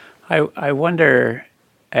 I wonder,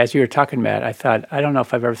 as you were talking, Matt, I thought, I don't know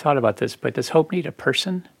if I've ever thought about this, but does hope need a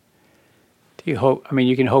person? Do you hope? I mean,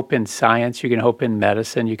 you can hope in science, you can hope in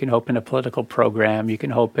medicine, you can hope in a political program, you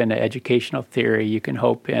can hope in educational theory, you can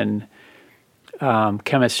hope in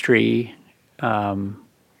chemistry,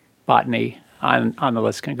 botany, on the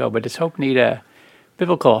list can go. But does hope need a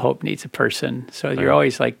biblical hope needs a person. So you're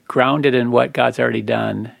always like grounded in what God's already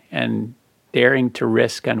done and daring to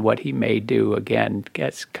risk on what he may do again.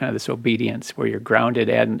 Gets kind of this obedience where you're grounded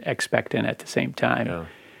and expectant at the same time. Yeah.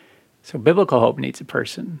 So biblical hope needs a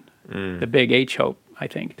person. The big H hope, I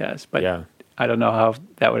think, does. But I don't know how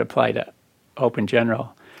that would apply to hope in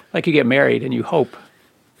general. Like you get married and you hope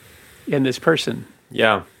in this person.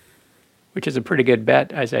 Yeah. Which is a pretty good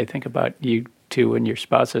bet as I think about you two and your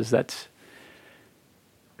spouses. That's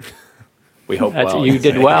we hope well. You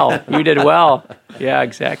did well. You did well. Yeah,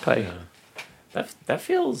 exactly. Yeah. That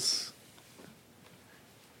feels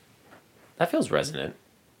resonant,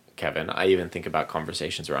 Kevin. I even think about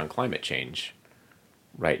conversations around climate change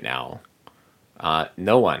right now.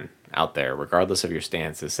 No one out there, regardless of your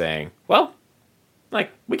stance, is saying, well,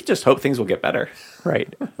 like, we could just hope things will get better.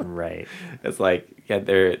 Right. Right. It's like,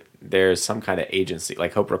 there's some kind of agency.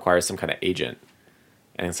 Like, hope requires some kind of agent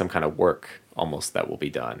and some kind of work almost that will be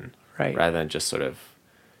done. Right. Rather than just sort of,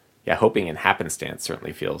 hoping in happenstance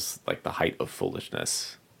certainly feels like the height of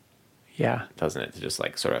foolishness. Yeah. Doesn't it? To just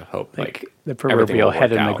like sort of hope like the proverbial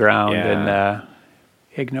head in the ground and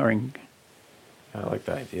ignoring. I like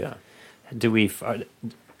that idea.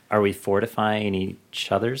 Are we fortifying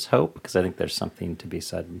each other's hope? Because I think there's something to be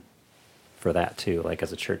said for that too, like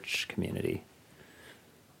as a church community.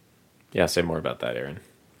 Yeah, say more about that, Aaron.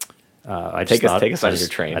 Take us on your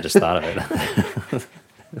train. I just thought of it.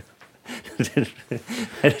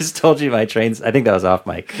 I just told you my trains. I think that was off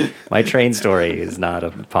mic. My train story is not a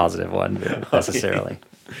positive one necessarily.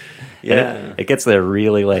 Yeah. It gets there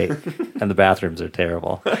really late, and the bathrooms are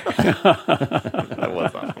terrible. That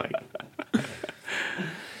was not funny.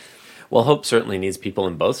 Well, hope certainly needs people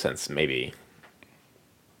in both senses, maybe.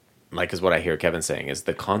 Like, is what I hear Kevin saying, is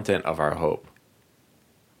the content of our hope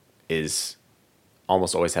is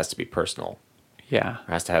almost always has to be personal. Yeah.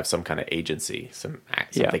 It has to have some kind of agency, something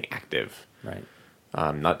active. Right.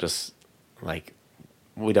 Not just like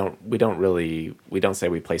we don't say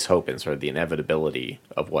we place hope in sort of the inevitability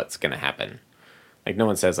of what's going to happen. Like no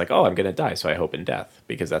one says like, oh, I'm going to die, so I hope in death,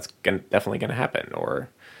 because that's definitely going to happen. Or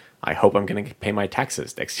I hope I'm going to pay my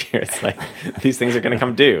taxes next year. It's like these things are going to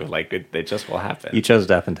come due. Like they just will happen. You chose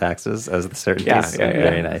death and taxes as the certainties. Yeah.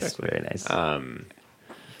 Very nice. Exactly. Very nice.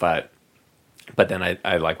 But then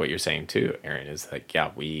I like what you're saying too, Aaron, is like,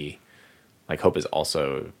 yeah, we like hope is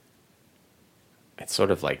also, it's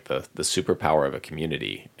sort of like the superpower of a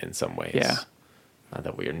community in some ways. Yeah.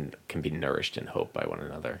 That can be nourished in hope by one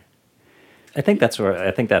another. I think that's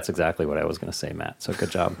exactly what I was going to say, Matt. So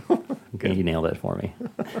good job. You nailed it for me.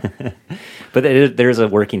 But there's a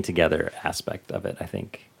working together aspect of it, I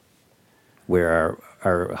think, where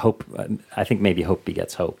our hope, I think maybe hope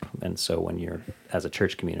begets hope. And so when you're, as a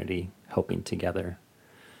church community, hoping together,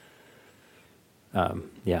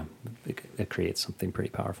 it creates something pretty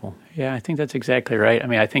powerful. Yeah, I think that's exactly right. I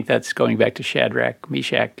mean, I think that's going back to Shadrach,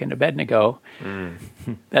 Meshach, and Abednego.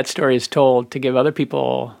 That story is told to give other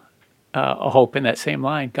people a hope in that same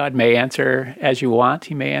line. God may answer as you want.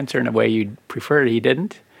 He may answer in a way you'd prefer. He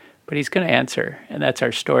didn't, but he's going to answer. And that's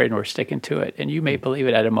our story, and we're sticking to it. And you may believe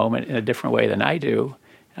it at a moment in a different way than I do.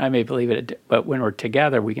 I may believe it, but when we're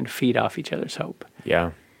together, we can feed off each other's hope.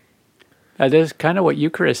 Yeah. That is kind of what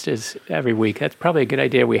Eucharist is every week. That's probably a good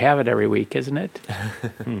idea. We have it every week, isn't it?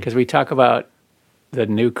 Because we talk about the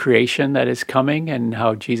new creation that is coming and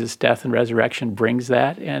how Jesus' death and resurrection brings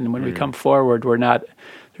that. And when we come forward, we're not...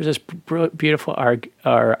 There's this beautiful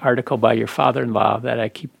article by your father-in-law that I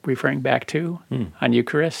keep referring back to on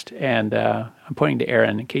Eucharist. And I'm pointing to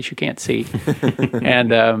Aaron in case you can't see.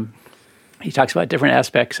 And he talks about different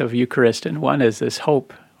aspects of Eucharist. And one is this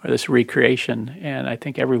hope, or this recreation. And I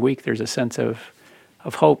think every week there's a sense of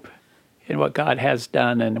hope in what God has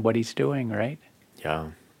done and what he's doing, right? Yeah.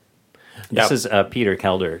 This is Peter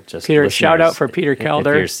Kelder. Peter, shout out for Peter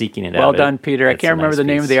Kelder. If you're seeking it out. Well done, Peter. I can't remember the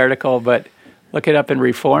name of the article, but look it up in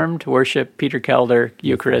Reformed Worship, Peter Kelder,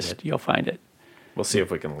 Eucharist. You'll find it. We'll see if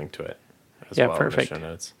we can link to it as well perfect. in the show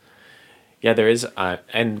notes. Yeah, there is,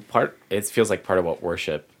 and it feels like part of what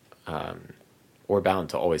worship, we're bound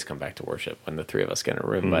to always come back to worship when the three of us get in a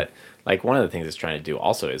room. But like one of the things it's trying to do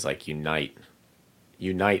also is like unite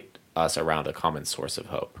us around a common source of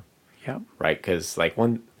hope. Yeah. Right? Because like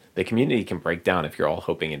the community can break down if you're all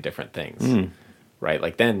hoping in different things. Right?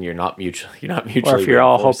 Like then you're not mutually or if you're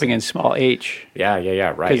all hoping in small h. Yeah,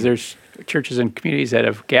 right. Because there's churches and communities that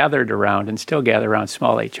have gathered around and still gather around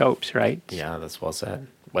small h hopes, right? Yeah, that's well said.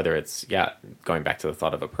 Whether it's, going back to the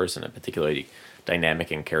thought of a person, a particularly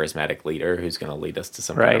dynamic and charismatic leader who's going to lead us to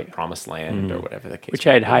some kind of promised land or whatever the case. Which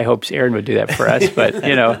I had high hopes Aaron would do that for us, but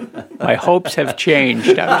my hopes have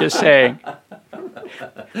changed. I'm just saying.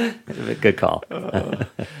 Good call.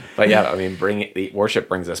 But yeah, I mean, worship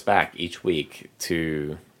brings us back each week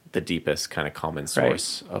to the deepest kind of common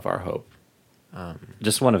source of our hope.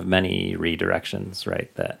 Just one of many redirections, right?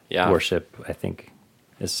 That worship, I think,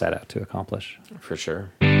 is set out to accomplish. For sure.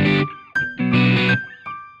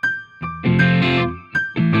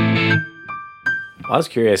 I was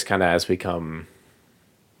curious, kind of as we come,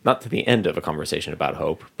 not to the end of a conversation about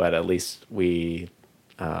hope, but at least we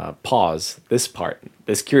pause this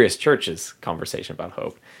Curious Church's conversation about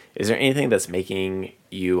hope. Is there anything that's making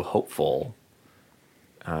you hopeful?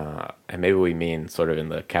 And maybe we mean sort of in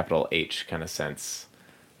the capital H kind of sense,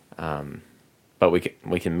 but we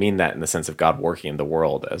can mean that in the sense of God working in the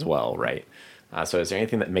world as well, right? So is there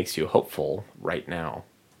anything that makes you hopeful right now?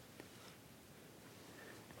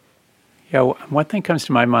 Yeah, one thing comes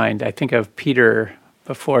to my mind. I think of Peter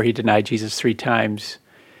before he denied Jesus 3 times.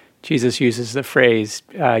 Jesus uses the phrase,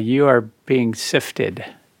 you are being sifted.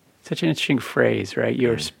 Such an interesting phrase, right?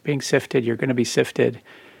 You're being sifted, you're going to be sifted,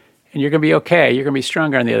 and you're going to be okay. You're going to be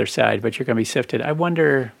stronger on the other side, but you're going to be sifted. I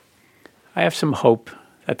wonder, I have some hope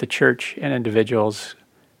that the church and individuals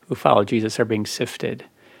who follow Jesus are being sifted.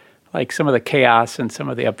 Like some of the chaos and some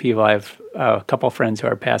of the upheaval. I have a couple friends who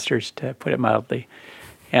are pastors, to put it mildly.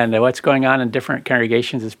 And what's going on in different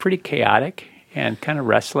congregations is pretty chaotic and kind of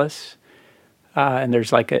restless. And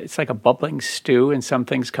there's it's like a bubbling stew, and some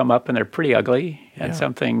things come up and they're pretty ugly, and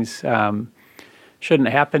some things shouldn't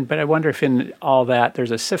happen. But I wonder if in all that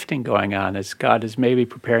there's a sifting going on as God is maybe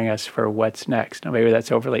preparing us for what's next. Now, maybe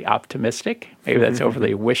that's overly optimistic. Maybe that's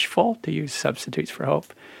overly wishful, to use substitutes for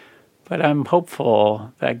hope. But I'm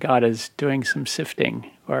hopeful that God is doing some sifting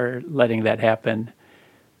or letting that happen.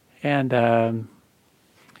 And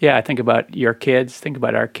I think about your kids, think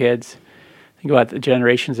about our kids, think about the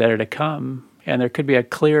generations that are to come. And there could be a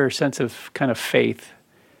clearer sense of kind of faith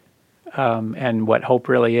and what hope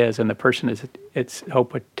really is, and the person it's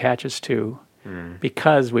hope attaches to,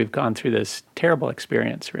 because we've gone through this terrible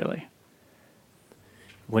experience, really.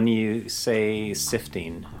 When you say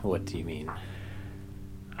sifting, what do you mean?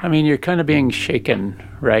 I mean, you're kind of being shaken,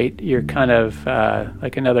 right? You're kind of,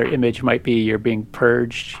 like another image might be you're being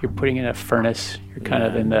purged, you're putting in a furnace, you're kind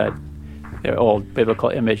of in the old biblical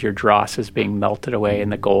image, your dross is being melted away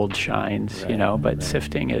and the gold shines, but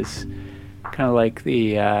sifting is kind of like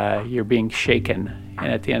you're being shaken,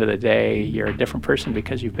 and at the end of the day, you're a different person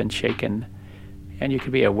because you've been shaken, and you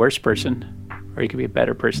could be a worse person, or you could be a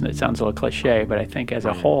better person. It sounds a little cliche, but I think as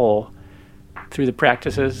a whole, through the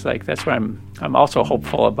practices, like that's why I'm also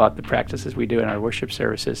hopeful about the practices we do in our worship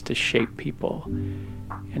services to shape people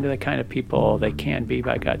into the kind of people they can be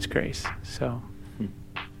by God's grace. So,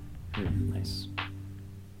 nice.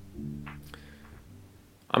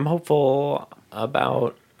 I'm hopeful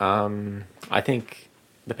about. I think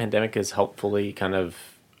the pandemic has helpfully kind of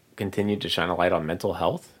continued to shine a light on mental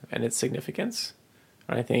health and its significance.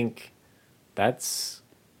 And I think that's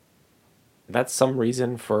some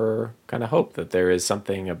reason for kind of hope that there is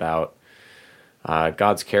something about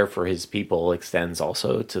God's care for his people extends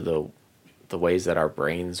also to the ways that our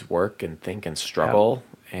brains work and think and struggle.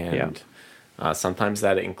 Yeah. And sometimes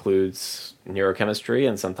that includes neurochemistry,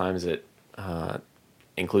 and sometimes it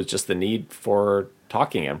includes just the need for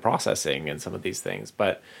talking and processing and some of these things.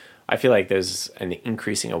 But I feel like there's an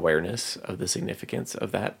increasing awareness of the significance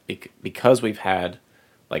of that because we've had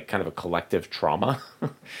like kind of a collective trauma.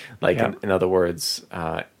 In other words,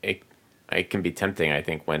 it can be tempting, I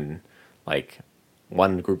think, when like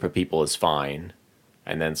one group of people is fine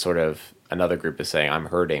and then sort of another group is saying, I'm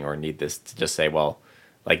hurting or need this, to just say, well,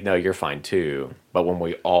 like, no, you're fine too. But when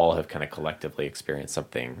we all have kind of collectively experienced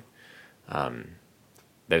something,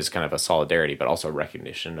 there's kind of a solidarity, but also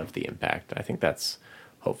recognition of the impact. I think that's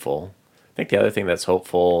hopeful. I think the other thing that's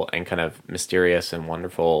hopeful and kind of mysterious and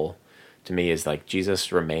wonderful to me is like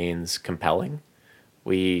Jesus remains compelling.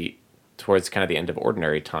 We, towards kind of the end of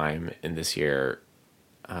ordinary time in this year,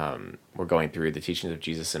 we're going through the teachings of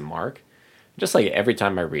Jesus in Mark. Just like every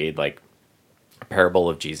time I read like a parable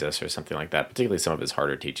of Jesus or something like that, particularly some of his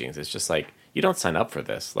harder teachings, it's just like, you don't sign up for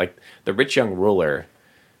this. Like the rich young ruler,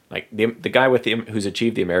 like the guy who's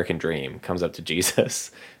achieved the American dream comes up to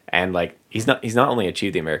Jesus, and like he's not only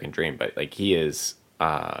achieved the American dream, but like he is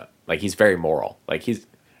like he's very moral. Like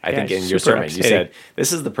I think in your sermon you said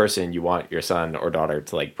this is the person you want your son or daughter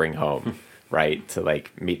to like bring home, right? To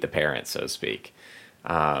like meet the parents, so to speak.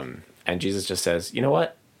 And Jesus just says, you know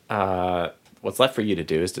what? What's left for you to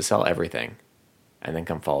do is to sell everything, and then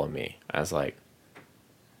come follow me. I was like,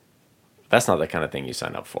 that's not the kind of thing you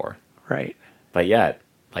sign up for, right? But yet,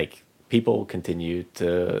 like, people continue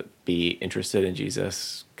to be interested in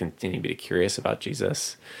Jesus, continue to be curious about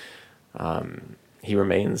Jesus. He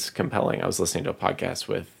remains compelling. I was listening to a podcast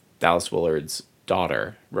with Dallas Willard's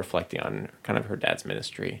daughter reflecting on kind of her dad's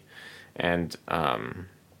ministry. And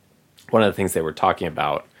one of the things they were talking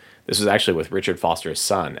about, this was actually with Richard Foster's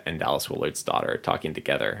son and Dallas Willard's daughter talking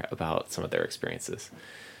together about some of their experiences.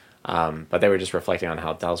 But they were just reflecting on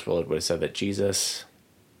how Dallas Willard would have said that Jesus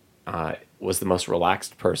was the most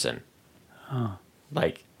relaxed person. Oh.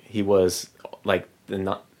 Like he was like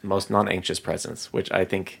the most non-anxious presence, which I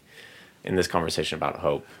think in this conversation about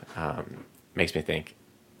hope makes me think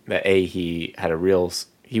that he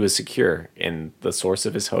was secure in the source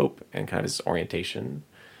of his hope and kind of his orientation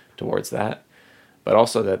towards that, but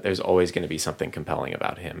also that there's always going to be something compelling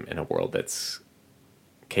about him in a world that's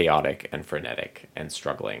chaotic and frenetic and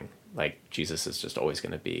struggling. Like Jesus is just always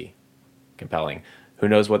going to be compelling. Who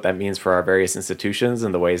knows what that means for our various institutions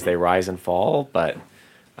and the ways they rise and fall, but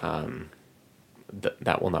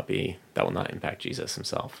that will not impact Jesus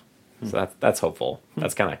himself. So that's hopeful.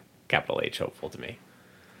 That's kind of capital H hopeful to me.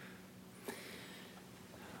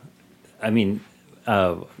 I mean,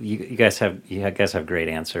 you guys have great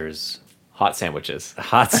answers. Hot sandwiches.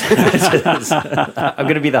 Hot sandwiches. I'm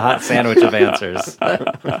going to be the hot sandwich of answers.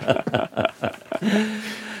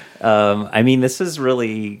 I mean, this has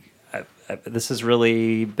really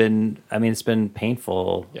been. I mean, it's been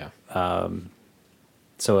painful. Yeah.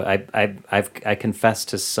 So I confess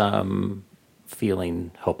to some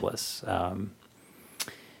feeling hopeless.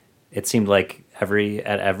 It seemed like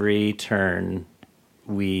at every turn,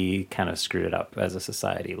 we kind of screwed it up as a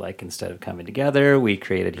society. Like, instead of coming together, we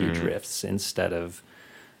created huge rifts instead of,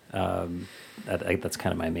 that's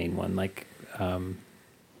kind of my main one. Like,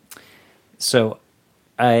 so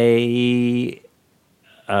I'm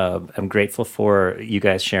grateful for you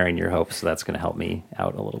guys sharing your hopes. So that's going to help me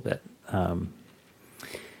out a little bit.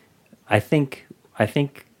 I think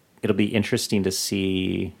it'll be interesting to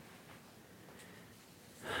see,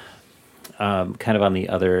 kind of on the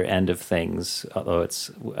other end of things, although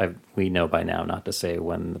we know by now not to say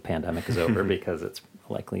when the pandemic is over because it's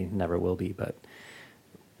likely never will be, but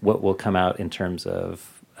what will come out in terms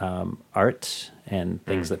of art and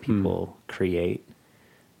things that people create,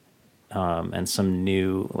 and some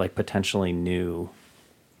new, like potentially new,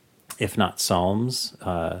 if not psalms,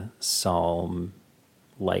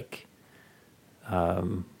 psalm-like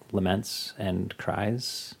laments and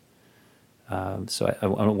cries. So I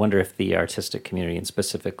wonder if the artistic community, and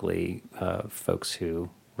specifically folks who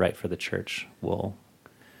write for the church,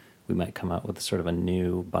 we might come out with sort of a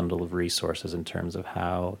new bundle of resources in terms of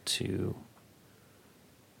how to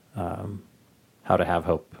have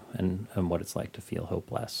hope and what it's like to feel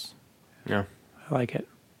hopeless. Yeah, I like it.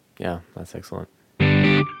 Yeah, that's excellent.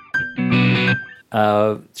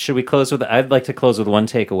 Should we close with? I'd like to close with one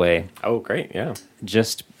takeaway. Oh, great! Yeah,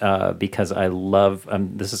 just because I love.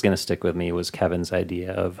 This is going to stick with me. Was Kevin's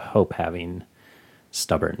idea of hope having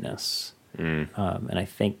stubbornness, and I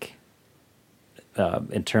think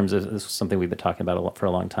in terms of, this is something we've been talking about for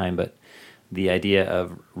a long time, but the idea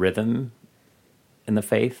of rhythm in the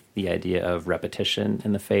faith, the idea of repetition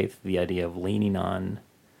in the faith, the idea of leaning on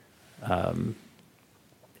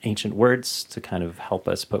ancient words to kind of help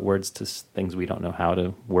us put words to things we don't know how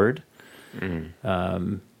to word.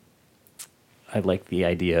 I like the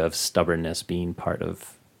idea of stubbornness being part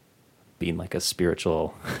of being like a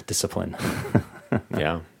spiritual discipline.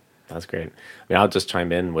 Yeah, that's great. I mean, I'll just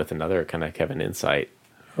chime in with another kind of Kevin insight.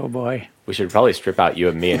 Oh boy. We should probably strip out you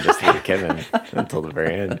and me and just leave Kevin until the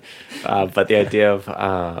very end. But the idea of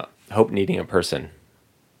hope needing a person,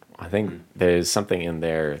 I think there's something in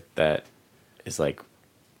there that is like,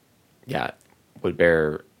 yeah, would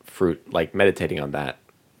bear fruit. Like meditating on that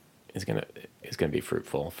is gonna be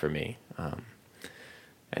fruitful for me.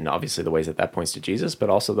 And obviously the ways that points to Jesus, but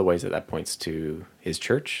also the ways that points to his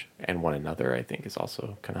church and one another, I think is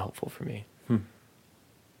also kind of helpful for me.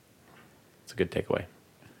 It's a good takeaway.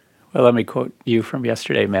 Well, let me quote you from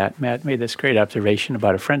yesterday, Matt. Matt made this great observation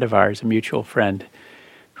about a friend of ours, a mutual friend,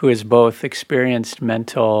 who has both experienced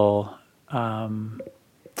mental kind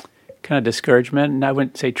of discouragement, and I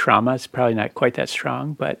wouldn't say trauma, it's probably not quite that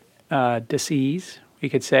strong, but dis-ease, we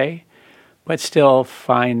could say, but still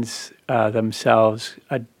finds themselves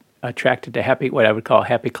attracted to what I would call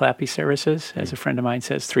happy clappy services. As a friend of mine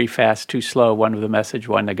says, 3 fast, 2 slow, 1 with a message,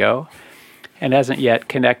 1 to go. And hasn't yet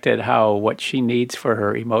connected how what she needs for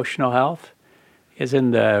her emotional health is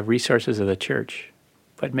in the resources of the church,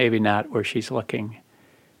 but maybe not where she's looking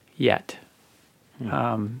yet.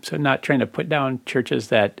 So not trying to put down churches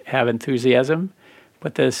that have enthusiasm,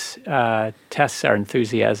 but this tests our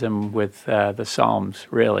enthusiasm with the Psalms,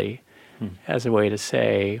 really, as a way to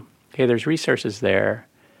say, hey, there's resources there.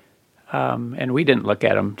 And we didn't look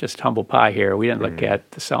at them, just humble pie here. We didn't look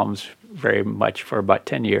at the Psalms very much for about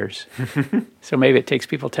 10 years. So maybe it takes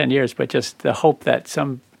people 10 years, but just the hope that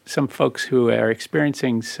some folks who are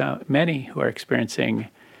experiencing, many who are experiencing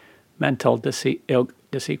mental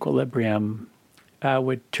disequilibrium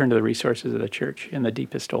would turn to the resources of the church in the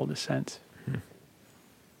deepest, oldest sense.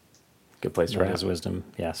 Good place to wrap. His wisdom,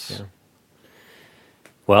 yes. Yeah.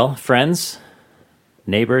 Well, friends,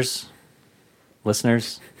 neighbors,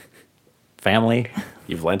 listeners, family.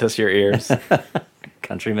 You've lent us your ears.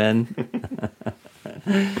 Countrymen.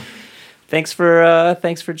 Thanks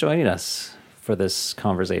for joining us for this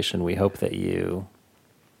conversation. We hope that you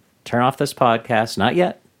turn off this podcast, not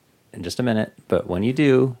yet, in just a minute, but when you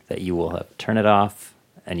do, that you will turn it off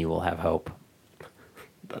and you will have hope.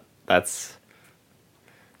 That's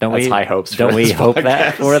high hopes. Don't we hope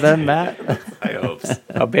that for them, Matt? High hopes.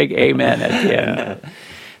 A big amen at the end.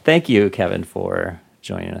 Thank you, Kevin, for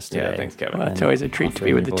joining us today. Yeah, thanks, Kevin. Well, it's always a treat to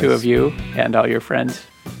be with the two of you and all your friends.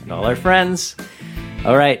 And all our friends.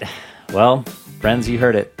 All right. Well, friends, you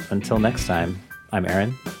heard it. Until next time, I'm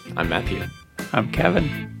Aaron. I'm Matthew. I'm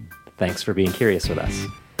Kevin. Thanks for being curious with us.